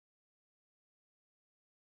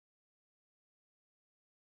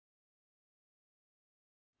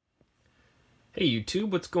Hey YouTube,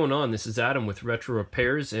 what's going on? This is Adam with Retro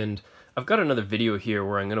Repairs, and I've got another video here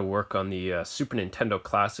where I'm going to work on the Super Nintendo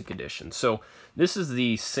Classic Edition. So this is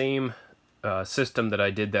the same system that I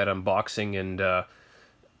did that unboxing and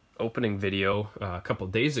opening video a couple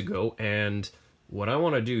days ago, and what I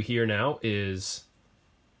want to do here now is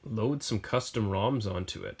load some custom ROMs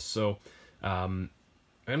onto it. So I'm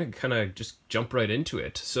going to kind of just jump right into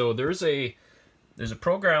it. So there's a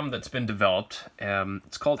program that's been developed.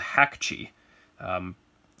 It's called Hakchi.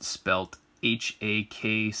 Spelt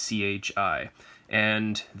Hakchi,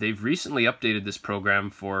 and they've recently updated this program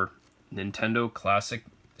for Nintendo Classic,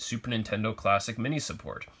 Super Nintendo Classic Mini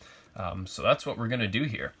support. So that's what we're going to do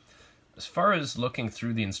here. As far as looking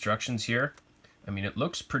through the instructions here, I mean, it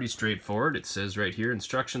looks pretty straightforward. It says right here,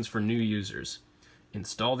 instructions for new users.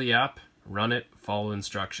 Install the app, run it, follow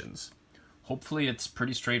instructions. Hopefully it's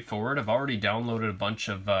pretty straightforward. I've already downloaded a bunch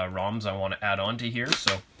of ROMs I want to add onto here,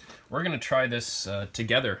 so we're going to try this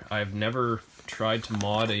together. I've never tried to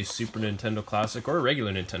mod a Super Nintendo Classic, or a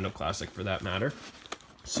regular Nintendo Classic for that matter.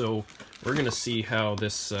 So we're going to see how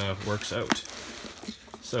this works out.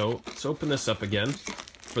 So let's open this up again.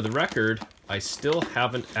 For the record, I still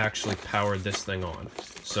haven't actually powered this thing on.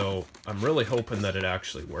 So I'm really hoping that it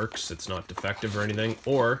actually works, it's not defective or anything,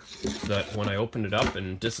 or that when I opened it up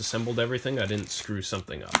and disassembled everything, I didn't screw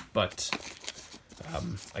something up. But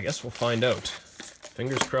I guess we'll find out.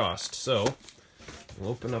 Fingers crossed. So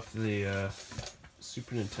we'll open up the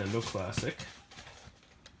Super Nintendo Classic.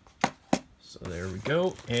 So there we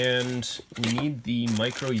go, and we need the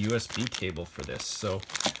micro USB cable for this. So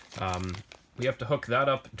we have to hook that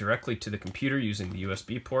up directly to the computer using the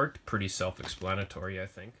USB port. Pretty self-explanatory, I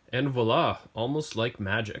think. And voila, almost like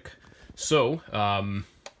magic. So I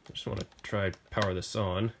just want to try power this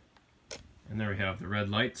on, and there we have the red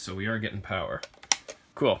light, so we are getting power.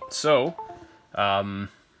 Cool. So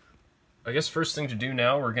I guess first thing to do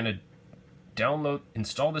now, we're going to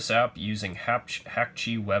install this app using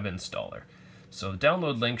Hakchi Web Installer. So the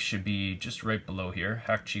download link should be just right below here,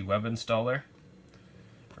 Hakchi Web Installer.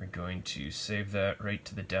 We're going to save that right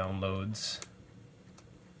to the downloads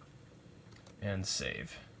and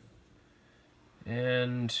save.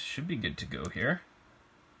 And should be good to go here.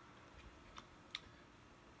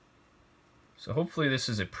 So hopefully this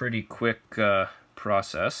is a pretty quick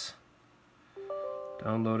process.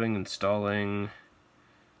 Downloading, installing,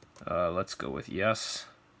 let's go with yes.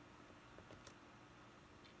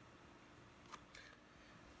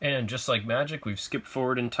 And just like magic, we've skipped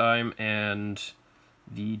forward in time and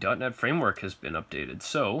the .NET framework has been updated.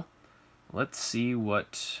 So let's see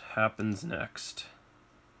what happens next.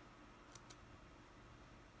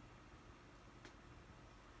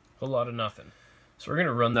 A lot of nothing. So we're going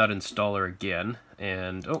to run that installer again,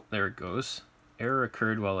 and oh, there it goes. Error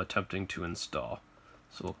occurred while attempting to install.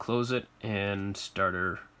 So we'll close it and start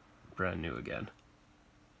her brand new again.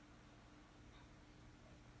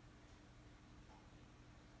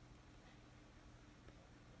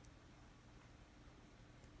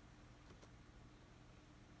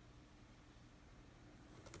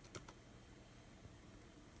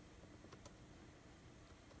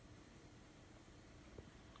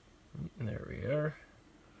 There we are.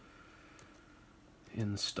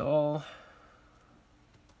 Install.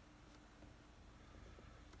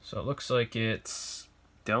 So it looks like it's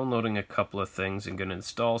downloading a couple of things and going to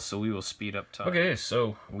install, so we will speed up time. Okay,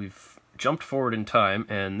 so we've jumped forward in time,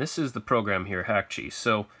 and this is the program here, Hakchi.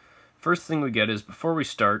 So first thing we get is, before we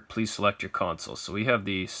start, please select your console. So we have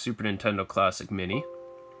the Super Nintendo Classic Mini.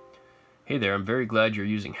 Hey there, I'm very glad you're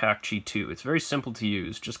using Hakchi2. It's very simple to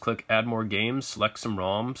use. Just click Add More Games, select some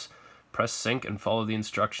ROMs, press Sync, and follow the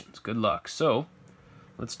instructions. Good luck. So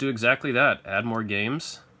let's do exactly that. Add more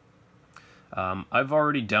games. I've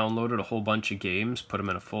already downloaded a whole bunch of games, put them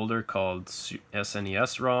in a folder called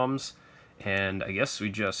SNES ROMs, and I guess we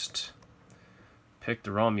just pick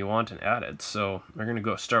the ROM you want and add it. So we're going to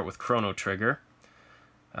go start with Chrono Trigger.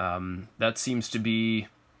 That seems to be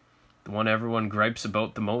the one everyone gripes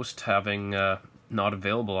about the most, having not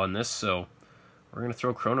available on this, so we're going to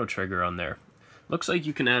throw Chrono Trigger on there. Looks like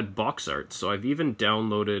you can add box art, so I've even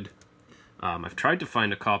downloaded, I've tried to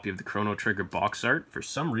find a copy of the Chrono Trigger box art. For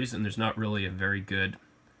some reason, there's not really a very good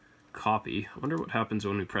copy. I wonder what happens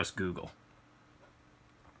when we press Google.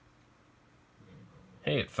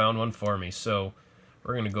 Hey, it found one for me, so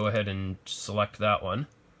we're going to go ahead and select that one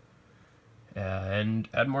and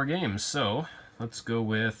add more games. So let's go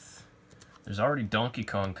with, there's already Donkey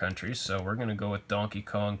Kong Country, so we're going to go with Donkey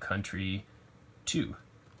Kong Country 2.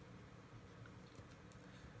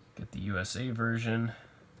 Get the USA version.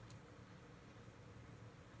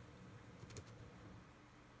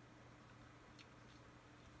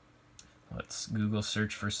 Let's Google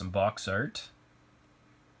search for some box art.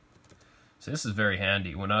 So this is very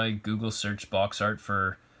handy. When I Google searched box art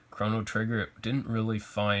for Chrono Trigger, it didn't really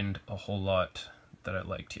find a whole lot that I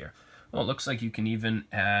liked here. Well, it looks like you can even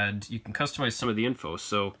add, you can customize some of the info.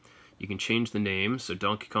 So you can change the name. So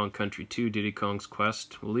Donkey Kong Country 2, Diddy Kong's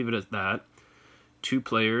Quest. We'll leave it at that. 2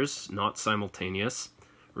 players, not simultaneous.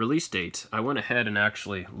 Release date. I went ahead and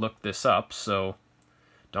actually looked this up. So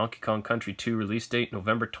Donkey Kong Country 2 release date,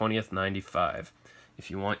 November 20th, 95. If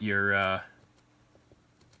you want your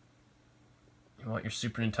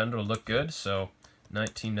Super Nintendo to look good, so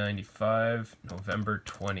 1995, November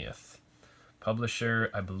 20th. Publisher,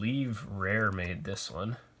 I believe Rare made this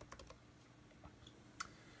one.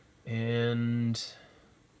 And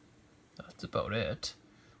that's about it.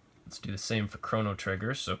 Let's do the same for Chrono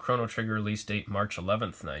Trigger. So Chrono Trigger release date, March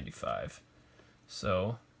 11th, 95.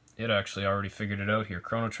 So it actually already figured it out here.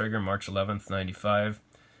 Chrono Trigger, March 11th, 95.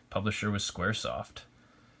 Publisher was Squaresoft.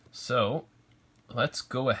 So let's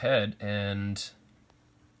go ahead and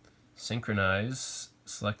synchronize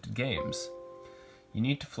selected games. You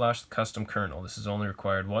need to flash the custom kernel. This is only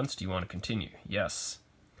required once. Do you want to continue? Yes.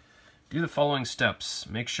 Do the following steps.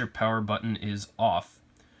 Make sure power button is off.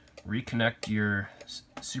 Reconnect your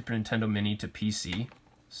Super Nintendo Mini to PC.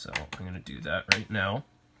 So I'm going to do that right now.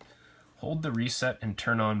 Hold the reset and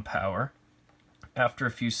turn on power. After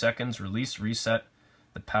a few seconds, release reset.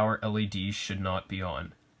 The power LED should not be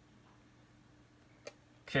on.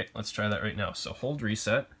 Okay, let's try that right now. So hold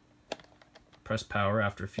reset, press power,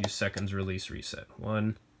 after a few seconds, release reset.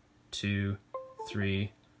 1, 2,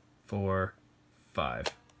 3, 4, 5.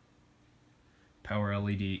 Power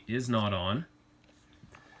LED is not on.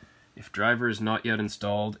 If driver is not yet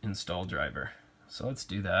installed, install driver. So let's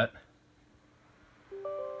do that.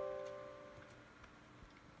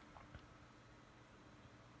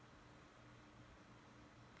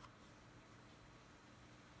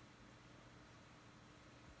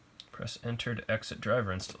 Press enter to exit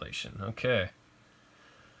driver installation. Okay.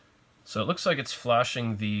 So it looks like it's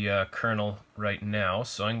flashing the kernel right now,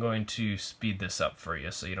 so I'm going to speed this up for you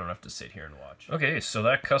so you don't have to sit here and watch. Okay, so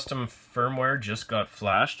that custom firmware just got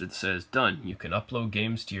flashed. It says, done. You can upload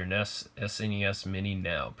games to your SNES Mini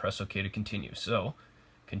now. Press OK to continue. So,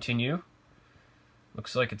 continue.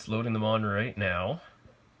 Looks like it's loading them on right now.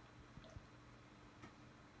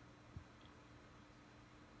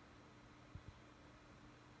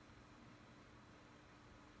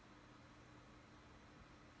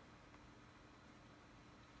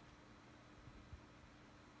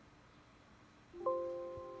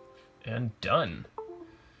 And done.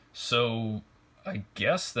 So I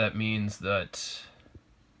guess that means that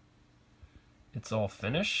it's all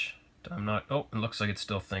finished. I'm not, oh, it looks like it's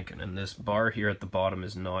still thinking, and this bar here at the bottom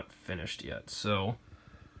is not finished yet. So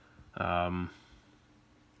I don't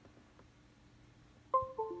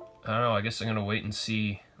know, I guess I'm gonna wait and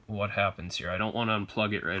see what happens here. I don't want to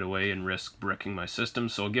unplug it right away and risk bricking my system,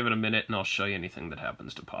 so I'll give it a minute and I'll show you anything that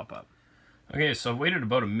happens to pop up. Okay, so I've waited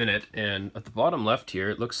about a minute, and at the bottom left here,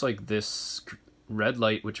 it looks like this red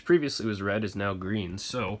light, which previously was red, is now green.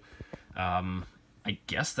 So I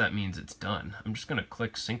guess that means it's done. I'm just going to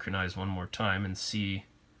click synchronize one more time and see,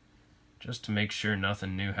 just to make sure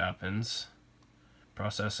nothing new happens.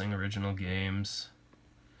 Processing original games.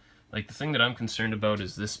 Like, the thing that I'm concerned about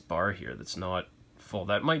is this bar here that's not full.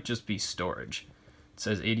 That might just be storage. It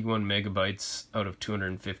says 81 megabytes out of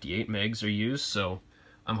 258 megs are used, so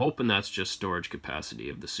I'm hoping that's just storage capacity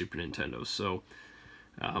of the Super Nintendo. So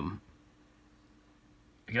I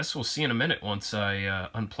guess we'll see in a minute once I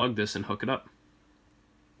unplug this and hook it up.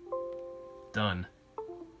 Done.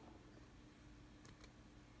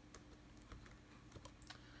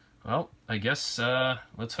 Well, I guess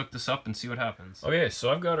let's hook this up and see what happens. Okay,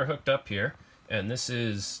 so I've got her hooked up here, and this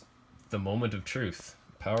is the moment of truth.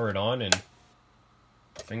 Power it on, and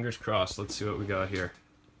fingers crossed, let's see what we got here.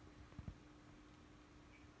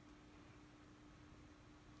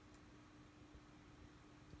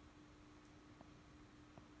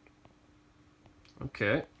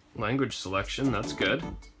 Okay, language selection, that's good.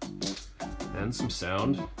 And some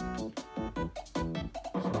sound. So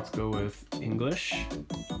let's go with English.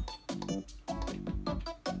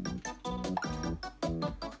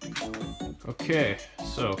 Okay,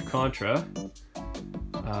 so Contra.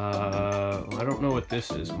 I don't know what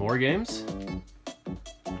this is. More games?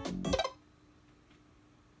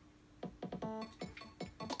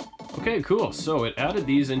 Okay, cool. So it added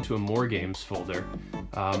these into a More Games folder.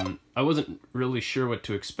 I wasn't really sure what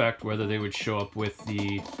to expect, whether they would show up with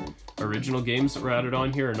the original games that were added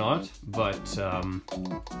on here or not, but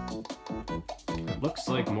it looks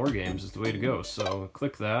like More Games is the way to go. So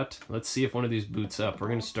click that. Let's see if one of these boots up. We're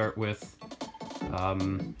going to start with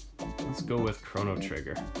Let's go with Chrono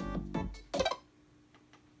Trigger.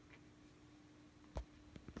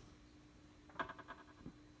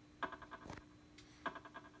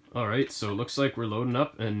 Alright, so it looks like we're loading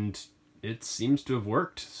up, and it seems to have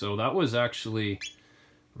worked. So that was actually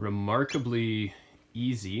remarkably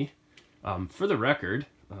easy. For the record,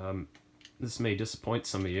 this may disappoint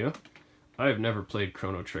some of you. I have never played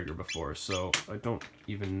Chrono Trigger before, so I don't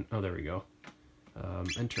even... Oh, there we go.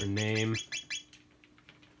 Enter name.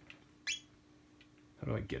 How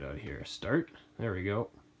do I get out of here? Start? There we go.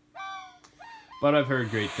 But I've heard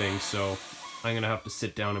great things, so I'm going to have to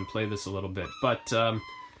sit down and play this a little bit. But,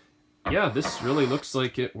 yeah, this really looks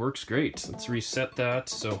like it works great. Let's reset that.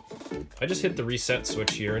 So I just hit the reset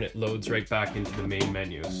switch here, and it loads right back into the main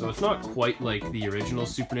menu. So it's not quite like the original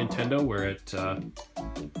Super Nintendo, where it...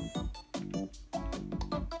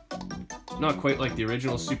 Not quite like the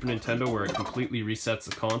original Super Nintendo, where it completely resets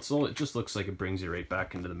the console. It just looks like it brings you right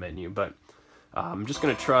back into the menu. But I'm just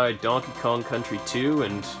going to try Donkey Kong Country 2,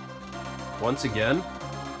 and once again,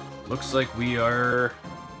 looks like we are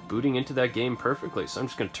booting into that game perfectly. So I'm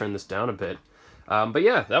just going to turn this down a bit. But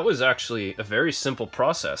yeah, that was actually a very simple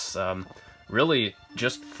process. Really,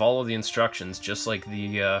 just follow the instructions, just like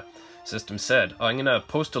the system said. I'm going to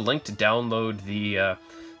post a link to download the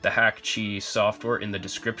Hakchi software in the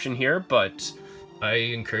description here, but I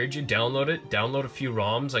encourage you, download it, download a few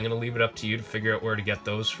ROMs. I'm going to leave it up to you to figure out where to get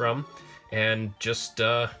those from, and just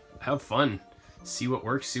have fun. See what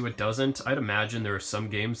works, see what doesn't. I'd imagine there are some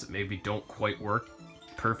games that maybe don't quite work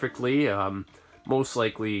perfectly. Most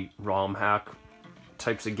likely ROM hack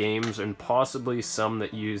types of games, and possibly some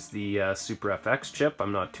that use the Super FX chip.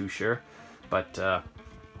 I'm not too sure, but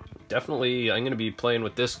definitely I'm going to be playing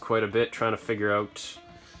with this quite a bit, trying to figure out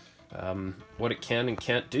what it can and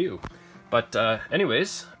can't do. But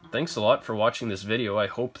anyways, thanks a lot for watching this video. I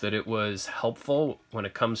hope that it was helpful when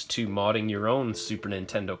it comes to modding your own Super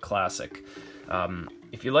Nintendo classic.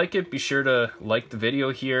 If you like it, be sure to like the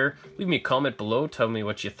video here, leave me a comment below, tell me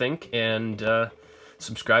what you think, and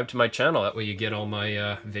subscribe to my channel. That way you get all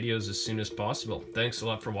my videos as soon as possible. Thanks a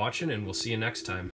lot for watching, and we'll see you next time.